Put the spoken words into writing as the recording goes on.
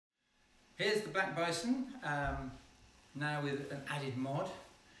Here's the Black Bison, now with an added mod.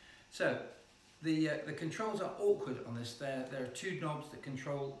 So the controls are awkward on this. There are two knobs that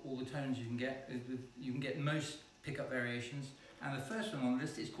control all the tones you can get. You can get most pickup variations, and the first one on the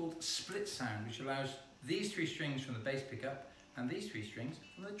list is called split sound, which allows these three strings from the bass pickup and these three strings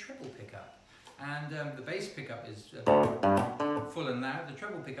from the treble pickup. And the bass pickup is full and loud. The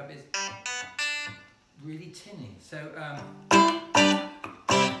treble pickup is really tinny. So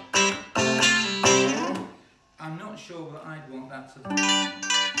I'm not sure that I'd want that to...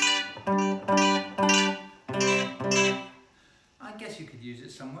 I guess you could use it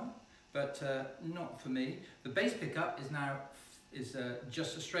somewhere, but not for me. The bass pickup is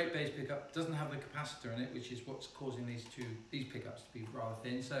just a straight bass pickup, doesn't have the capacitor in it, which is what's causing these pickups to be rather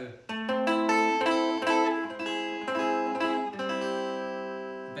thin. So the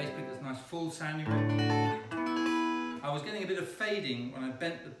bass pickup's nice full sounding. I was getting a bit of fading when I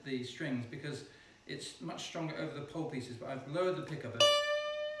bent the strings because it's much stronger over the pole pieces, but I've lowered the pickup a bit.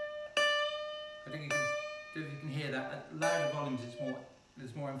 I think you can hear that. At louder volumes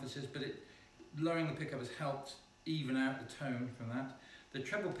there's more emphasis, but lowering the pickup has helped even out the tone from that. The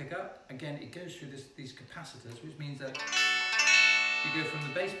treble pickup, again, it goes through these capacitors, which means that you go from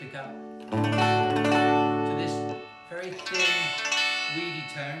the bass pickup to this very thin, weedy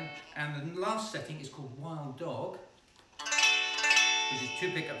tone, and the last setting is called Wild Dog, which is two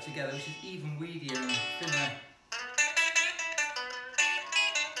pickups together, which is even weedier and thinner.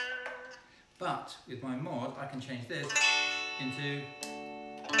 But with my mod, I can change this into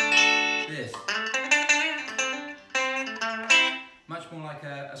this. Much more like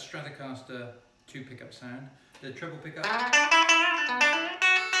a Stratocaster two pickup sound. The treble pickup.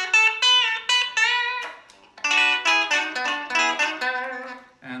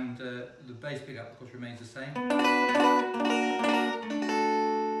 And the bass pickup, of course, remains the same.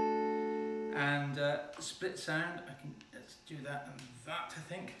 And split sound, let's do that and that, I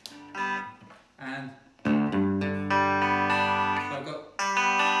think. And so I've got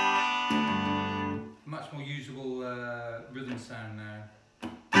much more usable rhythm sound now.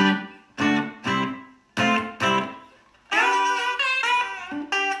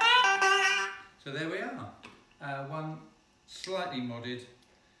 So there we are, one slightly modded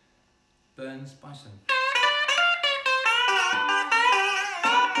Bison.